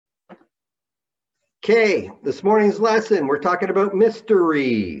Okay, this morning's lesson, we're talking about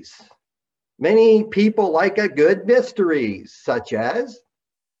mysteries. Many people like a good mystery, such as,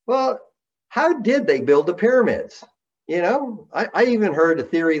 well, how did they build the pyramids? I even heard a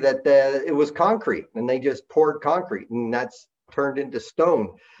theory that it was concrete and they just poured concrete and that's turned into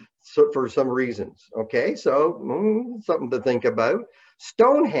stone for some reasons. Okay, so something to think about.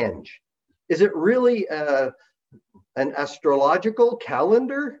 Stonehenge, is it really an astrological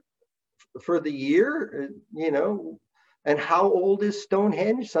calendar for the year, and how old is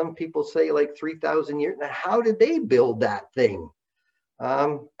Stonehenge? Some people say like 3,000 years. Now, how did they build that thing?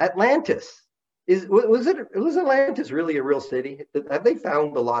 Atlantis, was Atlantis really a real city? Have they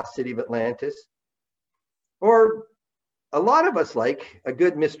found the lost city of Atlantis? Or a lot of us like a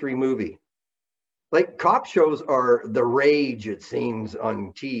good mystery movie. Like cop shows are the rage, it seems,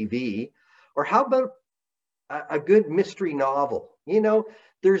 on TV. Or how about a good mystery novel?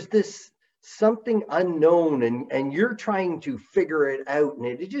 There's this something unknown and you're trying to figure it out, and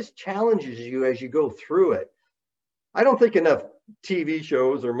it just challenges you as you go through it. I don't think enough TV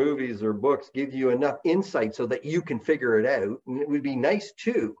shows or movies or books give you enough insight so that you can figure it out. And it would be nice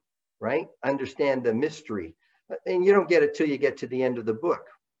to, right, understand the mystery. And you don't get it till you get to the end of the book,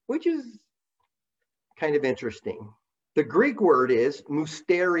 which is kind of interesting. The Greek word is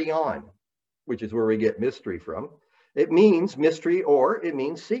mysterion, which is where we get mystery from. It means mystery, or it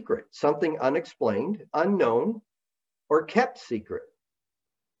means secret, something unexplained, unknown, or kept secret.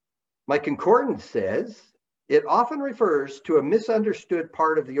 My concordance says it often refers to a misunderstood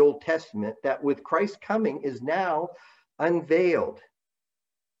part of the Old Testament that with Christ's coming is now unveiled.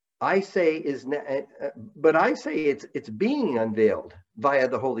 I say it's being unveiled via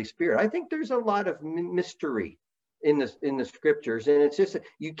the Holy Spirit. I think there's a lot of mystery in the scriptures, and it's just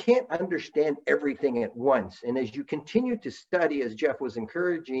you can't understand everything at once. And as you continue to study, as Jeff was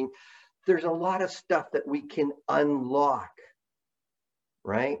encouraging, there's a lot of stuff that we can unlock,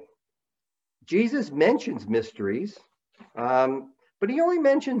 right? Jesus mentions mysteries, but he only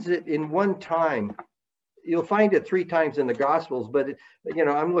mentions it in one time. You'll find it 3 times in the Gospels, but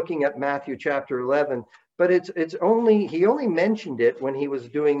I'm looking at Matthew chapter 11, but he only mentioned it when he was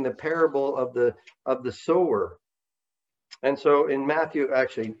doing the parable of the sower. And so in Matthew,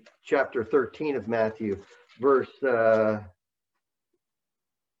 actually, chapter 13 of Matthew, I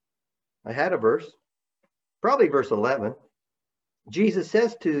had a verse, probably verse 11. Jesus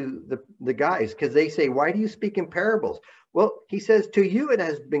says to the guys, because they say, why do you speak in parables? Well, he says, to you it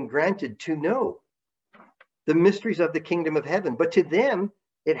has been granted to know the mysteries of the kingdom of heaven, but to them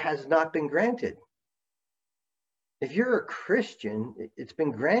it has not been granted. If you're a Christian, it's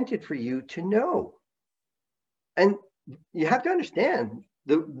been granted for you to know. And you have to understand,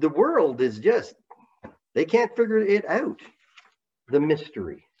 the world is just, they can't figure it out, the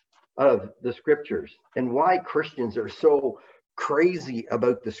mystery of the scriptures and why Christians are so crazy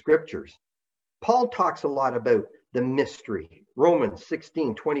about the scriptures. Paul talks a lot about the mystery. Romans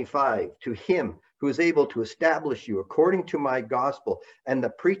 16:25, to him who is able to establish you according to my gospel and the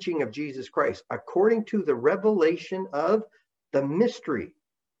preaching of Jesus Christ, according to the revelation of the mystery,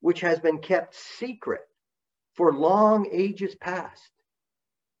 which has been kept secret for long ages past.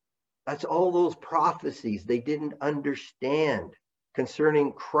 That's all those prophecies they didn't understand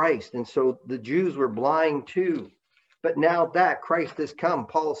concerning Christ. And so the Jews were blind too. But now that Christ has come,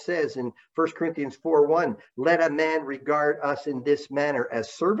 Paul says in 1 Corinthians 4:1, let a man regard us in this manner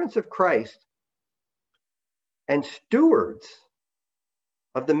as servants of Christ and stewards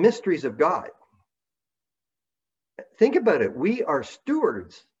of the mysteries of God. Think about it. We are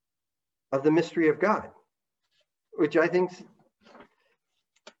stewards of the mystery of God, which I think is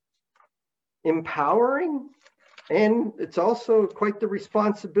empowering. And it's also quite the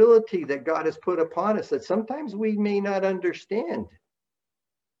responsibility that God has put upon us that sometimes we may not understand,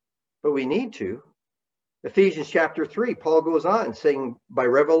 but we need to. Ephesians chapter 3, Paul goes on saying, by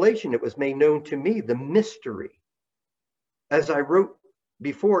revelation, it was made known to me, the mystery, as I wrote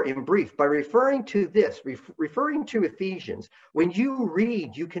before in brief. By referring to this, referring to Ephesians, when you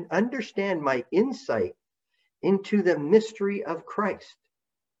read, you can understand my insight into the mystery of Christ.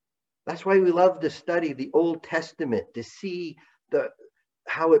 That's why we love to study the Old Testament, to see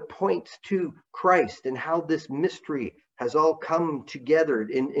how it points to Christ and how this mystery has all come together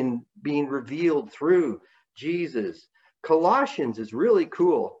in being revealed through Jesus. Colossians is really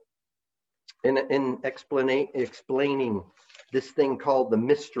cool in explaining this thing called the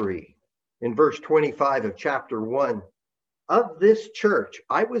mystery. In verse 25 of chapter 1, of this church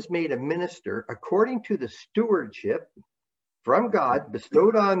I was made a minister according to the stewardship from God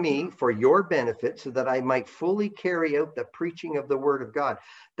bestowed on me for your benefit, so that I might fully carry out the preaching of the word of God.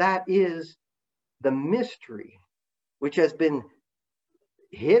 That is the mystery which has been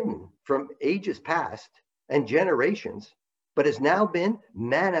hidden from ages past and generations, but has now been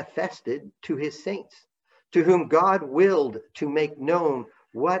manifested to his saints, to whom God willed to make known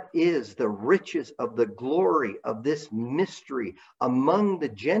what is the riches of the glory of this mystery among the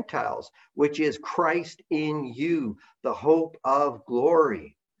Gentiles, which is Christ in you, the hope of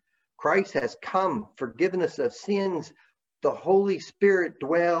glory. Christ has come, forgiven us of sins. The Holy Spirit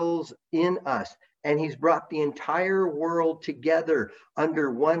dwells in us, and he's brought the entire world together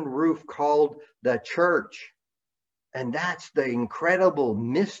under one roof called the church. And that's the incredible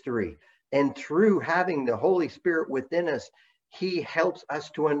mystery. And through having the Holy Spirit within us, he helps us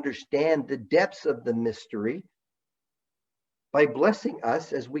to understand the depths of the mystery by blessing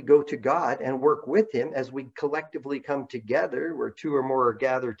us as we go to God and work with him as we collectively come together, where two or more are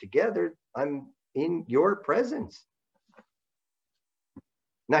gathered together. I'm in your presence.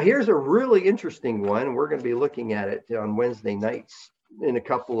 Now, here's a really interesting one. We're going to be looking at it on Wednesday nights in a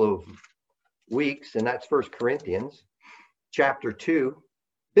couple of weeks, and that's 1 Corinthians chapter 2.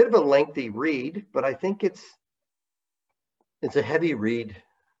 Bit of a lengthy read, but I think it's a heavy read.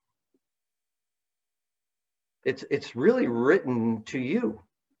 It's really written to you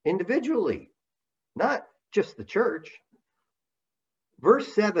individually, not just the church.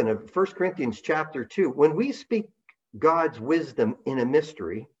 Verse 7 of 1 Corinthians chapter 2, when we speak God's wisdom in a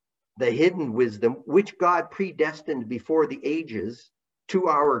mystery, the hidden wisdom, which God predestined before the ages to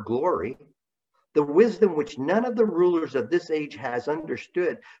our glory, the wisdom which none of the rulers of this age has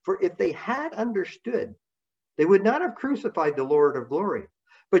understood. For if they had understood, they would not have crucified the Lord of glory.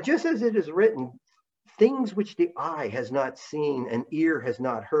 But just as it is written, things which the eye has not seen and ear has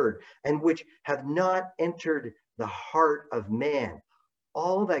not heard, and which have not entered the heart of man,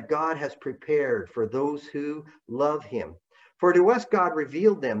 all that God has prepared for those who love him. For to us God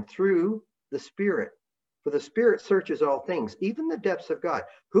revealed them through the Spirit. For the Spirit searches all things, even the depths of God.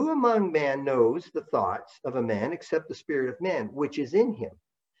 Who among man knows the thoughts of a man except the spirit of man, which is in him?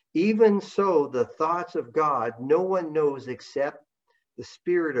 Even so, the thoughts of God, no one knows except the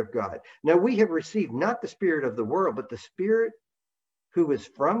Spirit of God. Now we have received not the spirit of the world, but the Spirit who is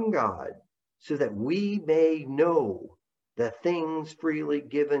from God, so that we may know the things freely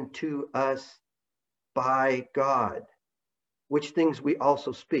given to us by God, which things we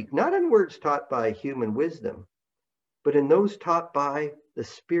also speak, not in words taught by human wisdom, but in those taught by the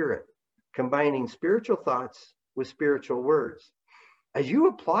Spirit, combining spiritual thoughts with spiritual words. As you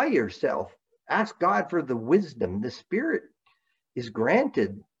apply yourself, ask God for the wisdom. The Spirit is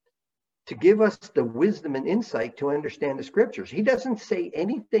granted to give us the wisdom and insight to understand the scriptures. He doesn't say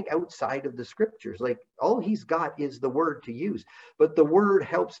anything outside of the scriptures. Like, all he's got is the word to use, but the word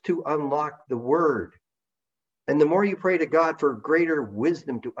helps to unlock the word. And the more you pray to God for greater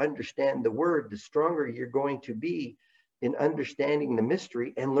wisdom to understand the word, the stronger you're going to be in understanding the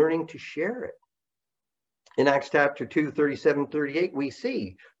mystery and learning to share it. In Acts chapter 2, 37, 38, we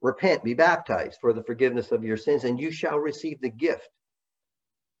see, repent, be baptized for the forgiveness of your sins, and you shall receive the gift.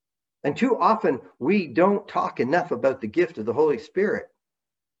 And too often we don't talk enough about the gift of the Holy Spirit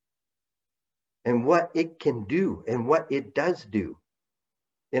and what it can do and what it does do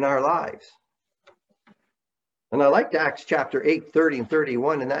in our lives. And I like Acts chapter 8, 30 and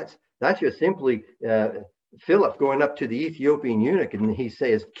 31, and that's just simply Philip going up to the Ethiopian eunuch, and he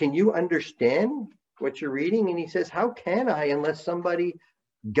says, can you understand what you're reading? And he says, how can I unless somebody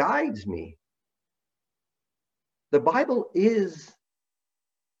guides me? The Bible is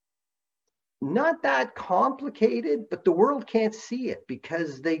not that complicated, but the world can't see it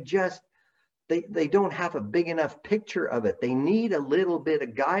because they don't have a big enough picture of it. They need a little bit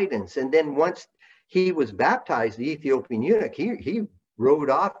of guidance. And then once he was baptized, the Ethiopian eunuch, he rode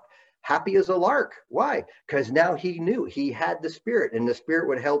off happy as a lark. Why? Because now he knew he had the Spirit, and the Spirit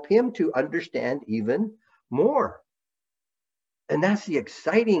would help him to understand even more. And that's the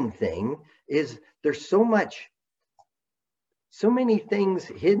exciting thing, is there's so many things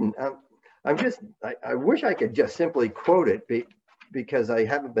hidden. I wish I could just simply quote it because I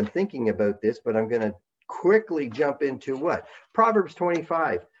haven't been thinking about this, but I'm going to quickly jump into what? Proverbs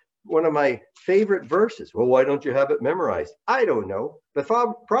 25. One of my favorite verses. Well, why don't you have it memorized? I don't know. But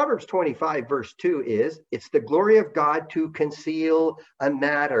Proverbs 25 verse 2 is, it's the glory of God to conceal a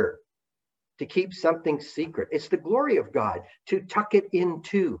matter, to keep something secret. It's the glory of God to tuck it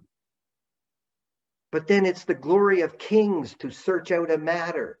into. But then it's the glory of kings to search out a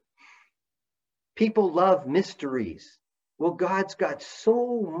matter. People love mysteries. Well, God's got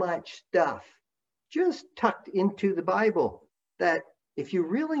so much stuff just tucked into the Bible that if you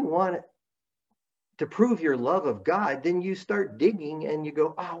really want to prove your love of God, then you start digging and you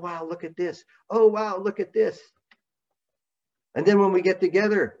go, oh, wow, look at this. Oh, wow, look at this. And then when we get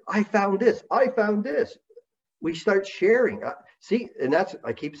together, I found this. I found this. We start sharing. See, and that's,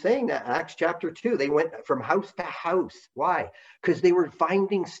 I keep saying that, Acts chapter 2, they went from house to house. Why? Because they were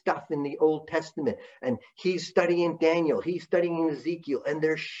finding stuff in the Old Testament, and he's studying Daniel, he's studying Ezekiel, and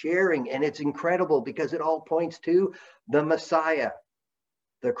they're sharing. And it's incredible because it all points to the Messiah,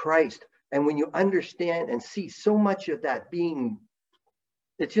 the Christ. And when you understand and see so much of that being,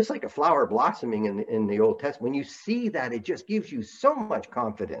 it's just like a flower blossoming in the Old Testament. When you see that, it just gives you so much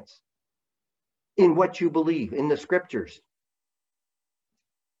confidence in what you believe, in the scriptures.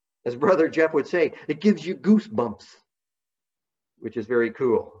 As Brother Jeff would say, it gives you goosebumps, which is very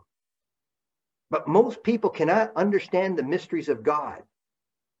cool. But most people cannot understand the mysteries of God.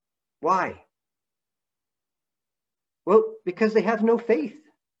 Why? Well, because they have no faith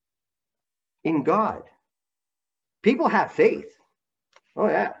in God. People have faith. Oh,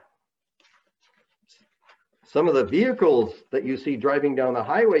 yeah. Some of the vehicles that you see driving down the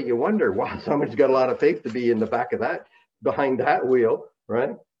highway, you wonder, wow, somebody's got a lot of faith to be in the back of that, behind that wheel,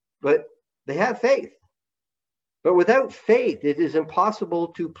 right? But they have faith. But without faith, it is impossible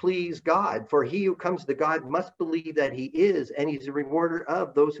to please God. For he who comes to God must believe that he is, and he's a rewarder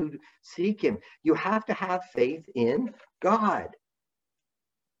of those who seek him. You have to have faith in God.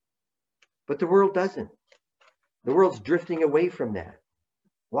 But the world doesn't. The world's drifting away from that.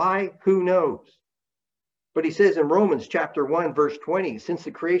 Why? Who knows? But he says in Romans chapter 1, verse 20, since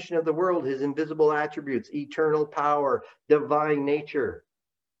the creation of the world, his invisible attributes, eternal power, divine nature,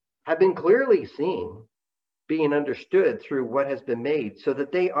 have been clearly seen, being understood through what has been made, so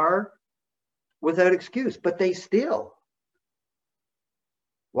that they are without excuse, but they still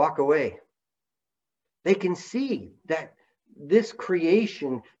walk away. They can see that this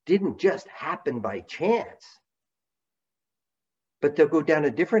creation didn't just happen by chance, but they'll go down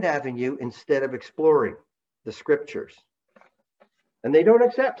a different avenue instead of exploring the scriptures. And they don't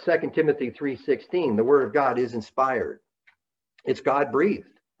accept 2 Timothy 3:16. The word of God is inspired. It's God-breathed.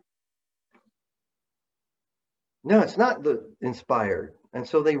 No, it's not the inspired. And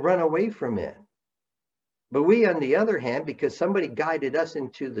so they run away from it. But we, on the other hand, because somebody guided us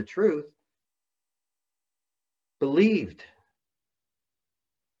into the truth, believed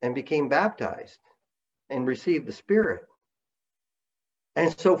and became baptized and received the Spirit.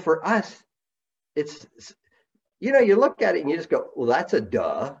 And so for us, it's, you know, you look at it and you just go, well, that's a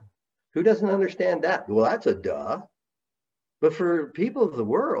duh. Who doesn't understand that? Well, that's a duh. But for people of the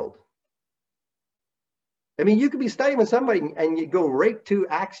world, I mean, you could be studying with somebody and you go right to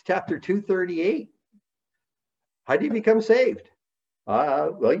Acts chapter 2:38. How do you become saved?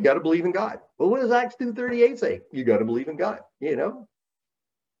 Well, you got to believe in God. Well, what does Acts 2:38 say? You got to believe in God. You know,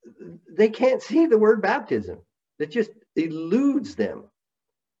 they can't see the word baptism. It just eludes them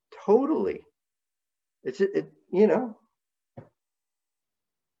totally. You know,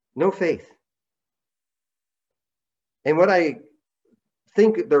 no faith. And what I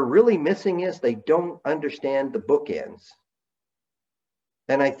think they're really missing is they don't understand the bookends.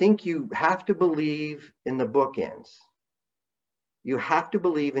 And I think you have to believe in the bookends. You have to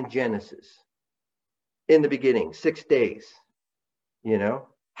believe in Genesis. In the beginning, 6 days, you know,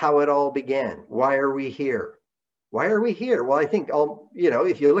 how it all began. Why are we here? Why are we here? Well, I think,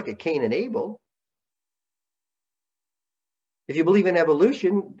 if you look at Cain and Abel, if you believe in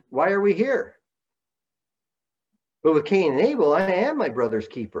evolution, why are we here? But with Cain and Abel, I am my brother's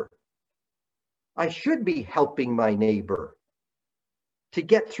keeper. I should be helping my neighbor to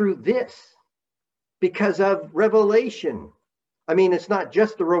get through this because of revelation. I mean, it's not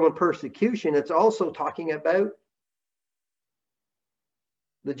just the Roman persecution, it's also talking about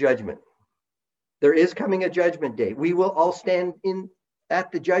the judgment. There is coming a judgment day. We will all stand in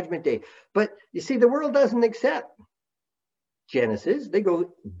at the judgment day. But you see, the world doesn't accept Genesis. They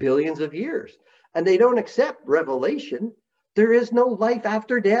go billions of years. And they don't accept Revelation. There is no life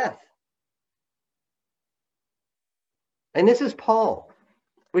after death. And this is Paul,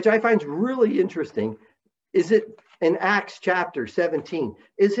 which I find really interesting. Is it in Acts chapter 17?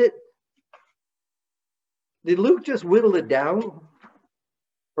 Did Luke just whittle it down?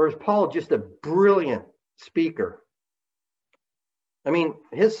 Or is Paul just a brilliant speaker? I mean,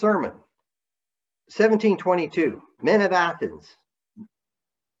 his sermon, 17:22, men of Athens,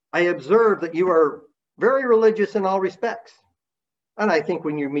 I observe that you are very religious in all respects. And I think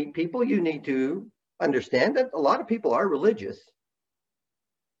when you meet people, you need to understand that a lot of people are religious.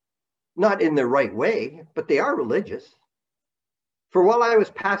 Not in the right way, but they are religious. For while I was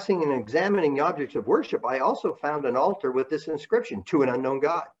passing and examining the objects of worship, I also found an altar with this inscription, to an unknown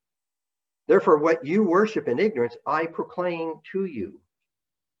God. Therefore, what you worship in ignorance, I proclaim to you.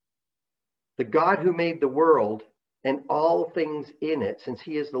 The God who made the world and all things in it, since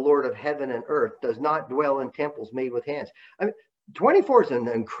he is the Lord of heaven and earth, does not dwell in temples made with hands. I mean, 24 is an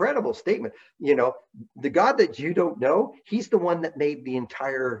incredible statement. You know, the God that you don't know, he's the one that made the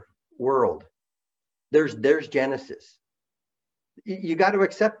entire world. There's Genesis. You got to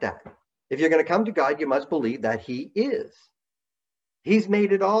accept that. If you're going to come to God, you must believe that he is. He's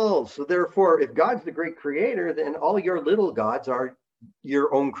made it all. So therefore, if God's the great creator, then all your little gods are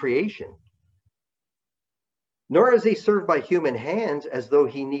your own creation. Nor is he served by human hands as though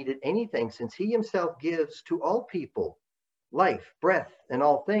he needed anything, since he himself gives to all people life, breath, and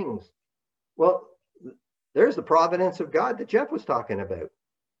all things. Well, there's the providence of God that Jeff was talking about.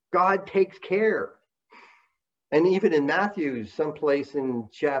 God takes care. And even in Matthew, someplace in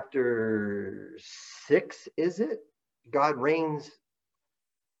chapter 6, is it? God reigns.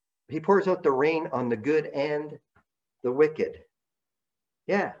 He pours out the rain on the good and the wicked.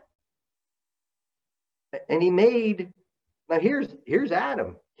 Yeah. And he made, now here's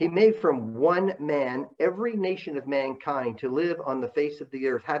Adam. He made from one man every nation of mankind to live on the face of the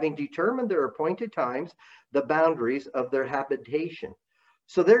earth, having determined their appointed times, the boundaries of their habitation.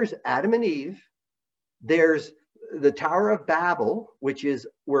 So there's Adam and Eve. There's the Tower of Babel, which is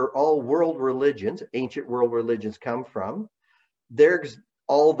where all world religions, ancient world religions, come from. There's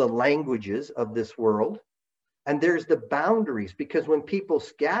all the languages of this world. And there's the boundaries, because when people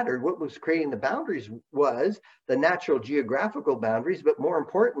scattered, what was creating the boundaries was the natural geographical boundaries, but more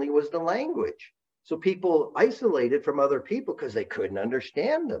importantly was the language. So people isolated from other people because they couldn't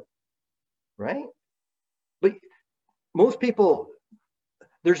understand them, right? But most people,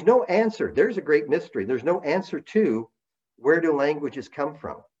 there's no answer. There's a great mystery. There's no answer to where do languages come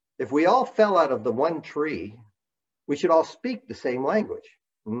from. If we all fell out of the one tree, we should all speak the same language.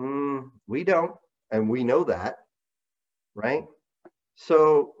 We don't. And we know that, right?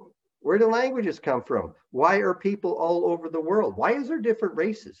 So where do languages come from? Why are people all over the world? Why is there different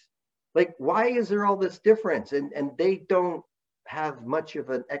races? Like, why is there all this difference? And they don't have much of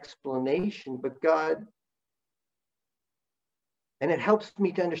an explanation, but God, and it helps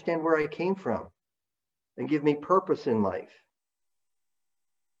me to understand where I came from and give me purpose in life.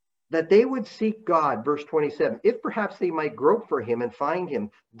 That they would seek God, verse 27, if perhaps they might grope for him and find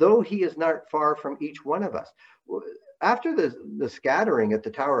him, though he is not far from each one of us. After the scattering at the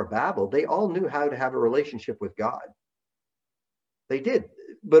Tower of Babel, they all knew how to have a relationship with God. They did.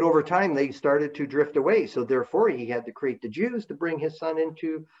 But over time, they started to drift away. So therefore, he had to create the Jews to bring his son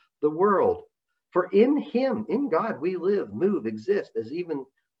into the world. For in him, in God, we live, move, exist, as even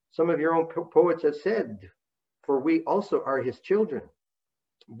some of your own poets have said, for we also are his children.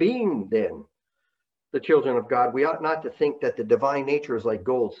 Being then the children of God, we ought not to think that the divine nature is like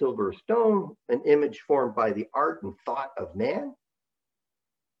gold, silver, or stone, an image formed by the art and thought of man.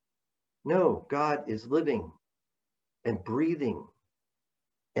 No, God is living and breathing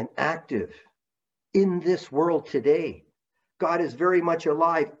and active in this world today. God is very much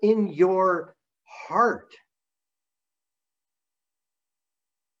alive in your heart.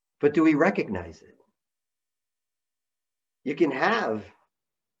 But do we recognize it? You can have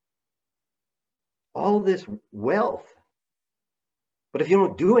all this wealth, but if you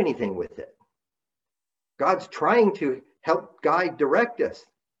don't do anything with it, God's trying to help guide, direct us.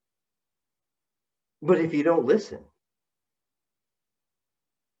 But if you don't listen,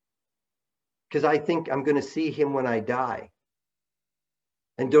 because I think I'm going to see him when I die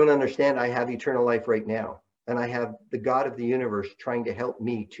and don't understand I have eternal life right now. And I have the God of the universe trying to help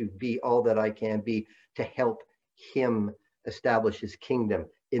me to be all that I can be, to help him establish his kingdom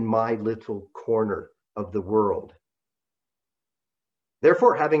in my little corner of the world.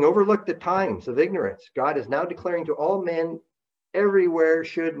 Therefore, having overlooked the times of ignorance, God is now declaring to all men everywhere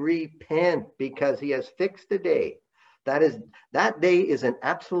should repent, because he has fixed a day. That day is an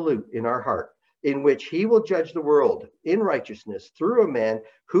absolute in our heart, in which he will judge the world in righteousness through a man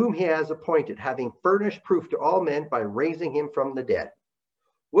whom he has appointed, having furnished proof to all men by raising him from the dead.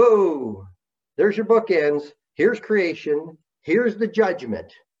 Whoa, there's your bookends. Here's creation. Here's the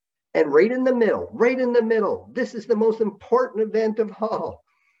judgment. And right in the middle, this is the most important event of all.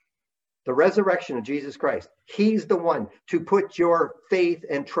 The resurrection of Jesus Christ. He's the one to put your faith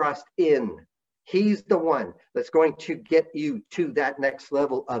and trust in. He's the one that's going to get you to that next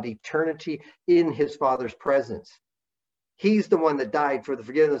level of eternity in his Father's presence. He's the one that died for the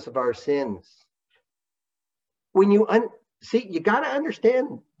forgiveness of our sins. When you see, you got to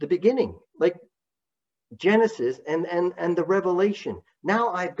understand the beginning. Like, Genesis and the Revelation. Now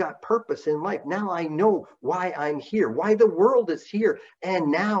I've got purpose in life. Now I know why I'm here, why the world is here.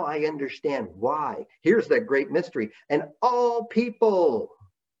 And now I understand why. Here's that great mystery. And all people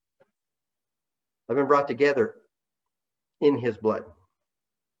have been brought together in his blood.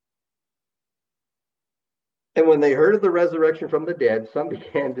 And when they heard of the resurrection from the dead, some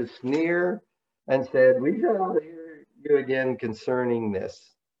began to sneer and said, we shall hear you again concerning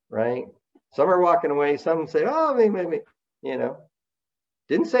this, right? Some are walking away. Some say, oh, maybe, you know.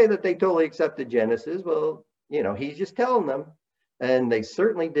 Didn't say that they totally accepted Genesis. Well, you know, he's just telling them. And they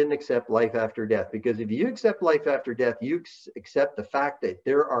certainly didn't accept life after death. Because if you accept life after death, you accept the fact that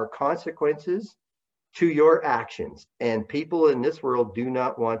there are consequences to your actions. And people in this world do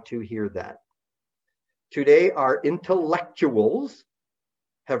not want to hear that. Today, our intellectuals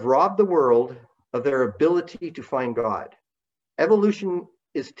have robbed the world of their ability to find God. Evolution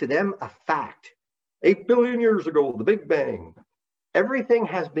is to them a fact. 8 billion years ago, the Big Bang. Everything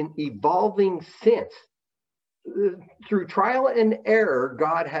has been evolving since. Through trial and error,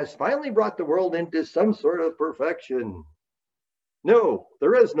 God has finally brought the world into some sort of perfection. No,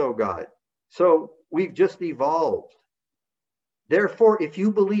 there is no God. So we've just evolved. Therefore, if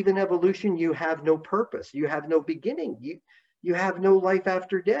you believe in evolution, you have no purpose. You have no beginning. You have no life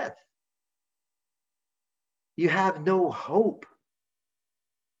after death. You have no hope.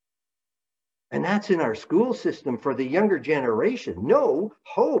 And that's in our school system for the younger generation. No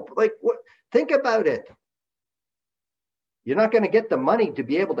hope. Like, what? Think about it. You're not going to get the money to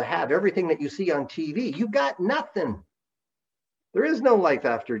be able to have everything that you see on TV. You got nothing. There is no life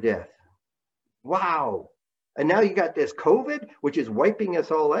after death. Wow. And now you got this COVID, which is wiping us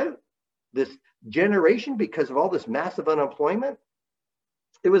all out, this generation, because of all this massive unemployment.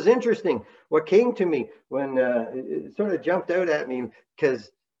 It was interesting. What came to me when it sort of jumped out at me, because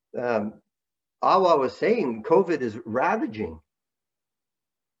Awa was saying COVID is ravaging.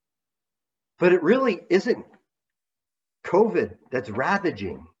 But it really isn't COVID that's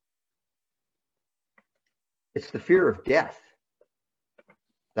ravaging. It's the fear of death.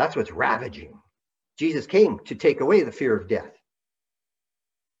 That's what's ravaging. Jesus came to take away the fear of death.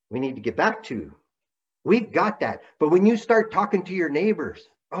 We need to get back to. We've got that. But when you start talking to your neighbors,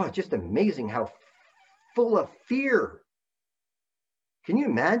 oh, it's just amazing how full of fear. Can you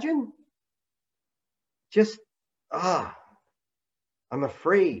imagine? Just, I'm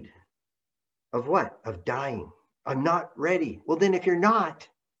afraid of what? Of dying. I'm not ready. Well, then if you're not,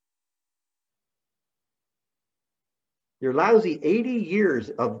 your lousy 80 years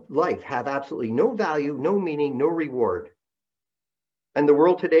of life have absolutely no value, no meaning, no reward. And the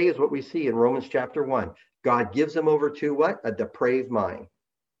world today is what we see in Romans chapter 1. God gives them over to what? A depraved mind.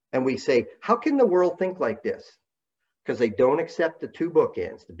 And we say, how can the world think like this? Because they don't accept the two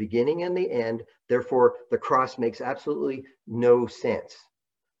bookends, the beginning and the end. Therefore, the cross makes absolutely no sense.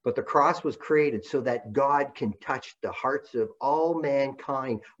 But the cross was created so that God can touch the hearts of all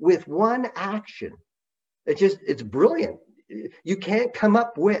mankind with one action. It's brilliant. You can't come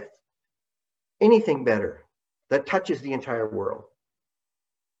up with anything better that touches the entire world.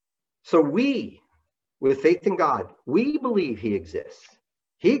 So we, with faith in God, we believe he exists.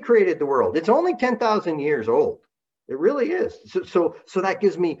 He created the world. It's only 10,000 years old. It really is. So that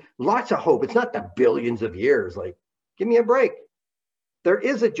gives me lots of hope. It's not the billions of years. Like, give me a break. There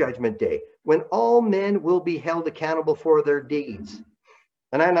is a judgment day when all men will be held accountable for their deeds.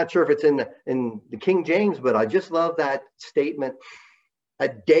 And I'm not sure if it's in the King James, but I just love that statement, a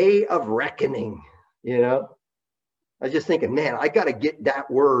day of reckoning, you know. I was just thinking, man, I got to get that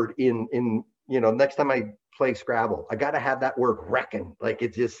word in, next time I play Scrabble, I got to have that word reckon. Like,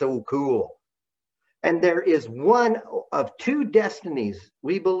 it's just so cool. And there is one of two destinies,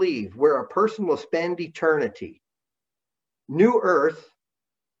 we believe, where a person will spend eternity. New earth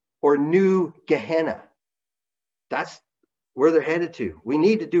or new Gehenna. That's where they're headed to. We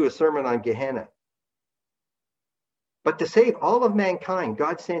need to do a sermon on Gehenna. But to save all of mankind,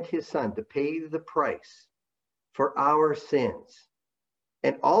 God sent his son to pay the price for our sins.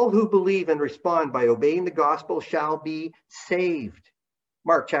 And all who believe and respond by obeying the gospel shall be saved.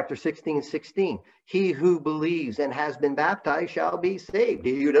 Mark chapter 16:16. He who believes and has been baptized shall be saved.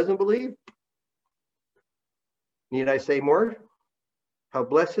 He who doesn't believe, need I say more? How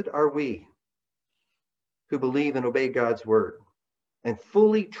blessed are we who believe and obey God's word and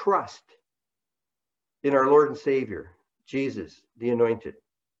fully trust in our Lord and Savior, Jesus, the Anointed.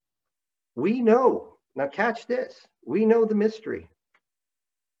 We know, now catch this, we know the mystery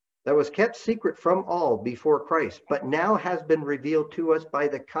that was kept secret from all before Christ, but now has been revealed to us by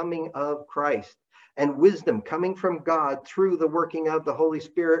the coming of Christ, and wisdom coming from God through the working of the Holy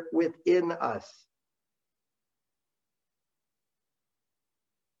Spirit within us.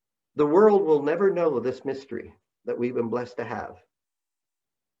 The world will never know this mystery that we've been blessed to have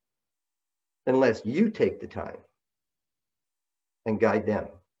unless you take the time and guide them.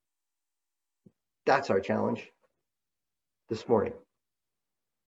 That's our challenge this morning.